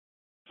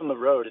from the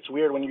road. It's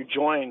weird when you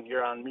join,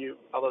 you're on mute,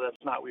 although that's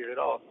not weird at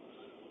all.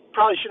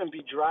 Probably shouldn't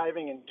be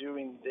driving and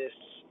doing this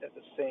at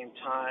the same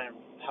time.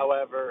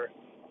 However,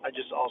 I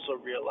just also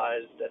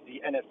realized that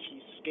the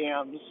NFT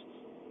Scams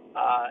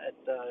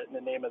in the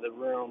name of the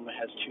room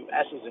has two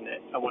S's in it.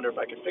 I wonder if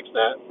I could fix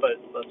that,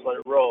 but let's let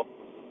it roll.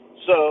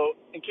 So,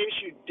 in case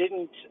you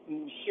didn't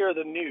hear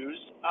the news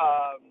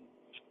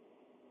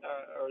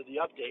or the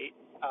update,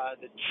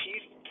 the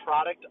Chief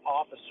Product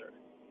Officer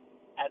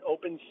at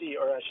OpenSea,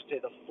 or I should say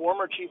the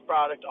former Chief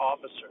Product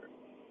Officer,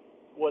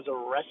 was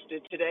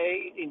arrested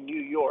today in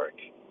New York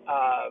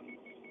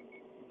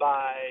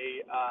by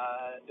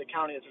the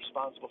county that's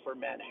responsible for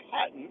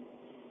Manhattan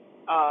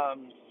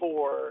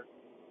for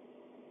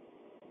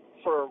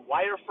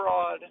wire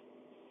fraud,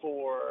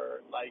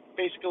 for like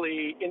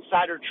basically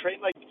insider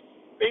trade, like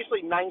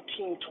basically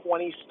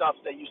 1920 stuff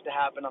that used to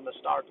happen on the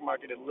stock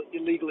market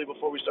illegally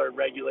before we started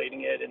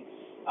regulating it, and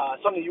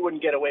something you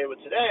wouldn't get away with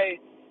today.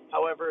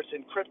 However, it's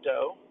in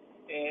crypto,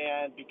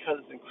 and because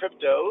it's in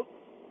crypto,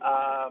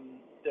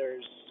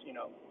 there's,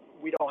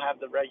 we don't have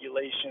the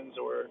regulations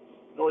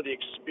nor the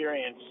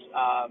experience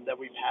that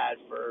we've had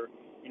for,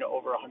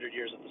 over 100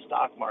 years of the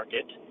stock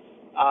market.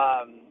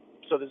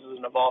 So this is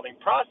an evolving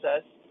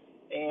process,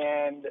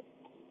 and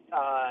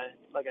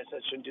like I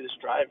said, shouldn't do this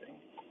driving.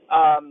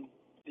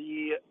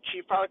 The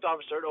Chief Product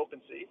Officer at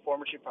OpenSea,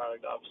 former Chief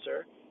Product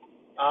Officer,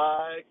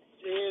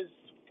 is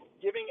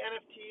giving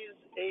NFTs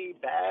a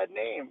bad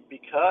name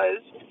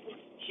because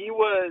he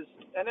was,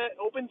 and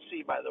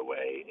OpenSea, by the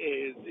way,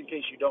 is, in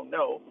case you don't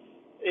know,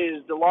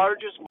 is the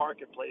largest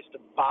marketplace to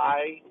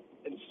buy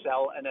and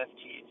sell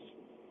NFTs.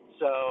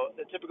 So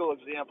the typical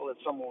example that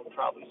someone would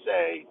probably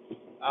say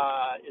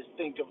is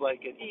think of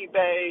like an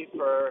eBay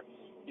for,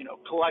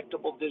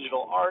 collectible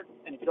digital art.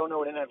 And if you don't know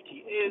what an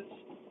NFT is,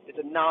 it's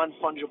a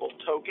non-fungible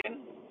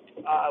token,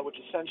 which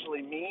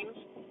essentially means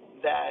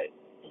that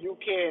you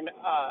can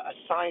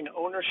assign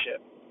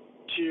ownership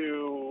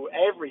to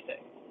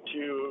everything,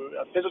 to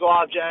physical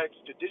objects,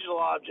 to digital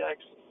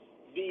objects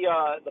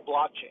via the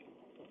blockchain.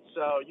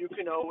 So you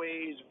can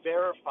always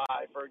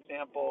verify, for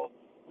example,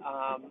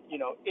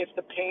 if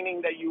the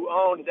painting that you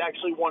own is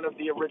actually one of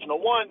the original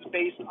ones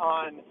based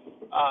on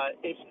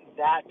if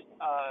that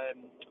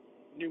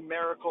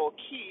numerical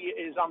key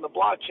is on the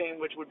blockchain,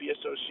 which would be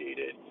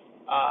associated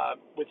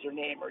with your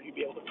name, or you'd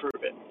be able to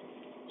prove it.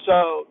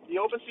 So the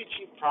OpenSea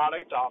Chief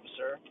Product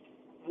Officer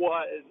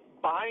was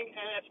buying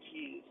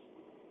NFTs,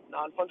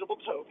 non-fungible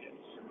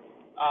tokens,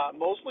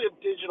 mostly of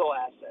digital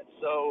assets.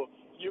 So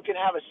you can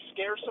have a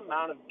scarce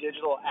amount of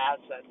digital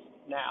assets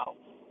now,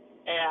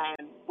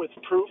 and with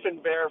proof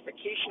and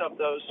verification of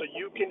those, so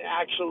you can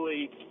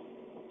actually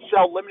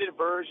sell limited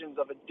versions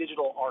of a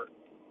digital art.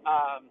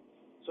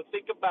 So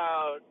think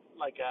about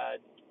like a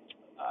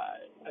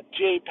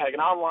JPEG, an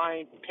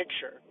online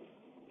picture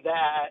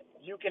that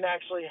you can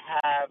actually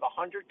have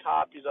 100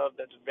 copies of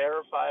that's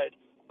verified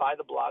by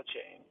the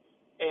blockchain,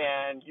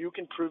 and you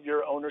can prove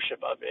your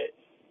ownership of it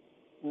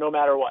no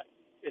matter what.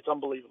 It's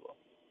unbelievable.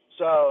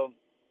 So,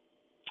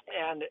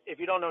 and if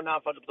you don't know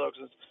non-fungible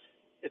tokens,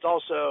 it's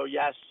also,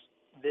 yes,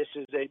 this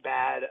is a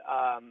bad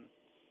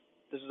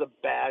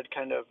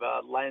kind of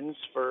lens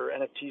for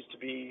NFTs to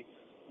be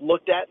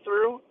looked at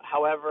through.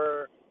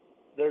 However,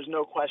 there's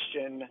no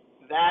question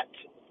that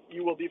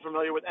you will be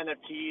familiar with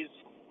NFTs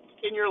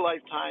in your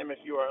lifetime if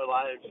you are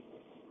alive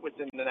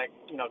within the next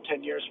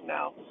 10 years from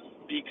now,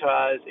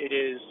 because it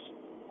is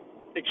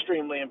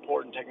extremely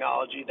important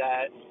technology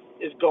that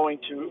is going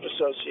to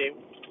associate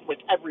with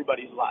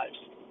everybody's lives,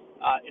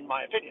 in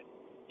my opinion.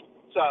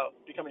 So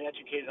becoming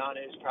educated on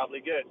it is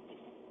probably good.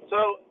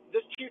 So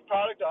this Chief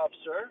Product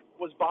Officer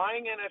was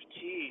buying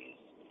NFTs,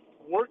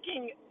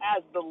 working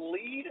as the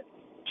lead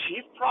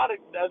chief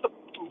product, as the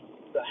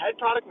head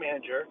product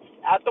manager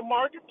at the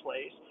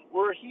marketplace,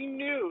 where he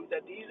knew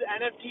that these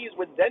NFTs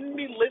would then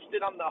be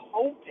listed on the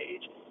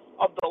homepage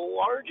of the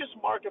largest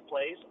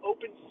marketplace,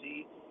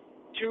 OpenSea,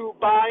 to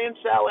buy and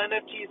sell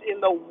NFTs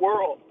in the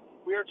world.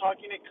 We are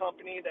talking a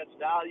company that's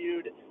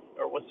valued,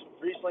 or was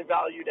recently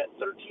valued at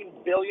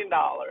 $13 billion,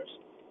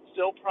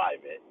 still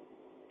private,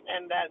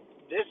 and that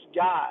this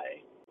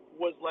guy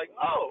was like,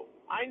 oh,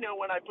 I know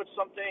when I put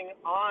something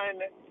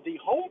on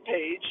the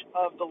homepage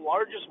of the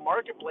largest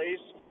marketplace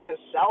to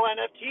sell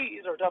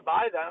NFTs or to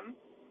buy them,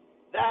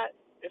 that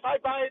if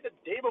I buy it the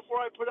day before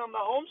I put it on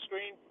the home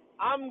screen,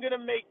 I'm going to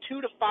make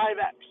 2 to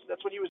 5x.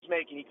 That's what he was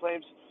making. He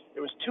claims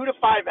it was 2 to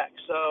 5x.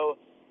 So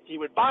he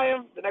would buy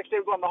them, the next day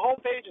would go on the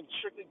homepage, and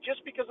strictly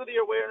just because of the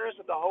awareness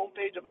that the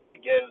homepage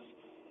gives,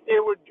 it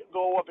would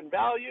go up in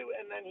value,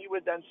 and then he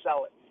would then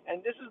sell it.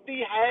 And this is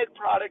the head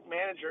product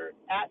manager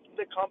at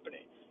the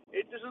company.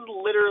 This is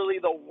literally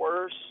the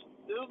worst.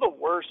 This is the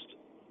worst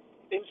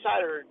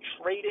insider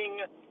trading,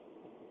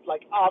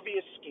 like,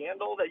 obvious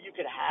scandal that you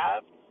could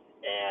have.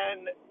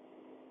 And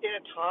in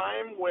a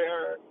time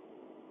where,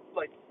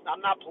 like,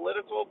 I'm not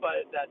political,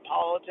 but that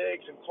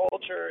politics and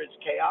culture is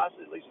chaos,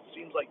 at least it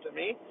seems like to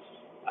me.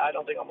 I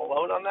don't think I'm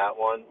alone on that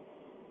one.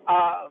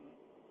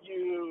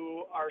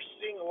 You are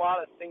seeing a lot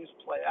of things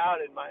play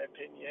out, in my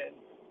opinion,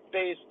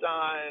 based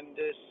on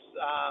this,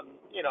 I'm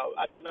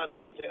not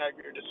saying I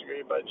agree or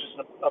disagree, but just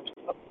an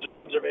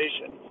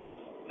observation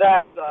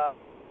that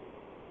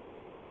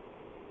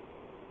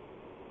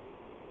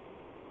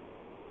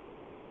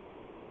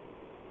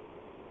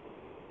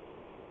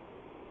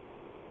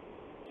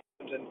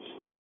and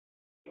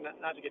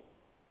not to get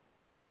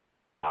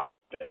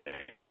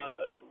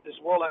this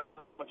world,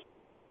 which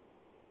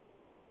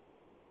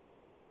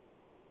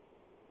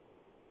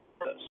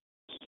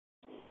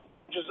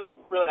is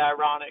really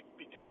ironic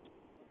because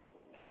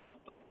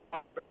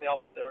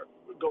they're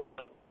going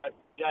to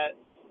get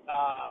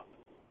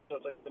so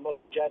it's like the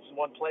most jets in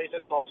one place.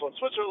 It's also in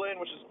Switzerland,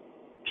 which is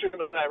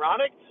extremely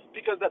ironic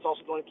because that's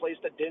also the only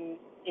place that didn't,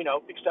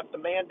 accept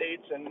the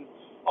mandates and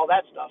all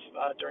that stuff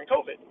during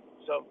COVID.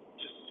 So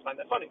just find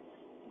that funny.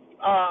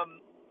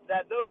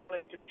 That those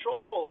control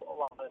a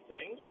lot of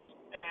things,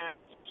 and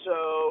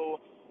so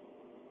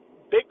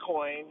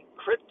Bitcoin,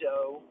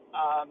 crypto,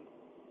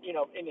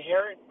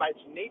 inherent by its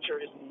nature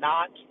is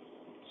not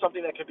something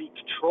that can be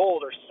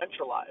controlled or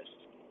centralized.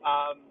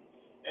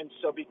 And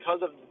so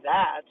because of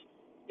that,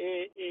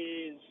 it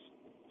is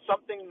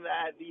something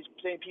that these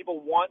same people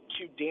want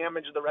to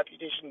damage the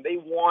reputation. They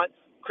want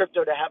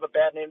crypto to have a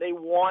bad name. They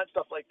want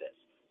stuff like this.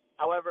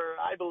 However,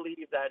 I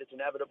believe that it's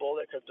inevitable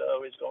that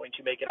crypto is going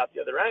to make it out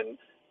the other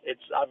end. It's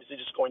obviously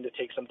just going to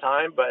take some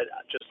time, but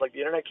just like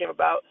the internet came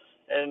about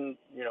and,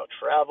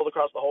 traveled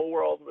across the whole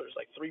world, there's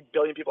like 3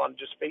 billion people on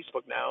just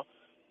Facebook now.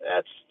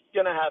 That's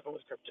going to happen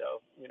with crypto,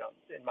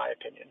 in my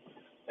opinion.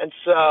 And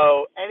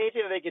so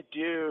anything that they could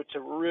do to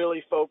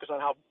really focus on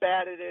how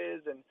bad it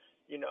is and,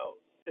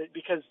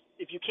 because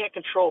if you can't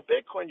control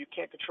Bitcoin, you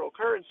can't control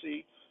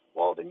currency,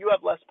 well, then you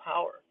have less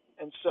power.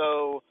 And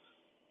so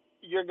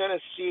you're going to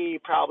see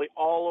probably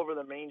all over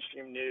the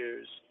mainstream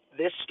news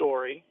this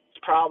story. It's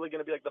probably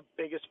going to be like the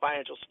biggest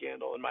financial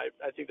scandal I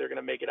think they're going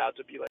to make it out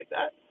to be like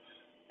that.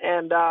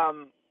 And I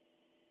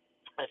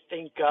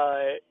think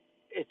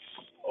it's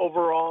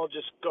overall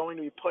just going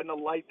to be put in a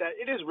light that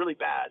it is really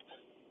bad,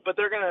 but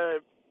they're going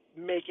to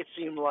make it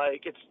seem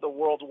like it's the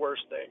world's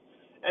worst thing.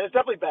 And it's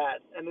definitely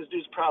bad, and this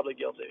dude's probably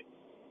guilty.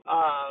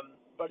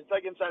 But it's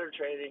like insider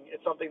trading.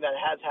 It's something that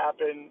has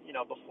happened,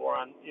 before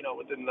on,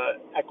 within the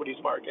equities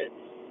market.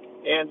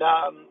 And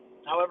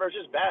however, it's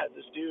just bad.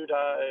 This dude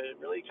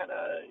really kind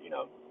of,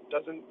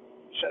 doesn't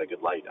shed a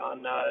good light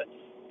on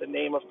the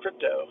name of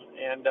crypto.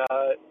 And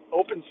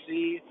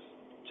OpenSea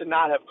to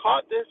not have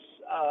caught this,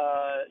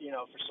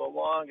 for so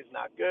long is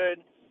not good.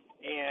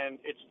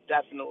 And it's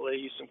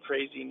definitely some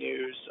crazy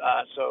news.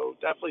 So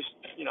definitely,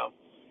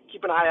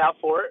 keep an eye out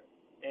for it.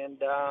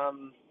 And I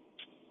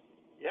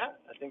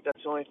think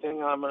that's the only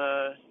thing I'm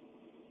gonna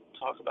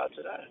talk about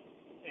today.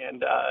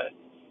 And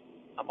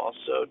I'm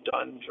also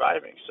done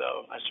driving,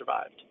 so I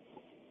survived.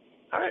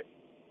 All right,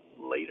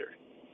 later.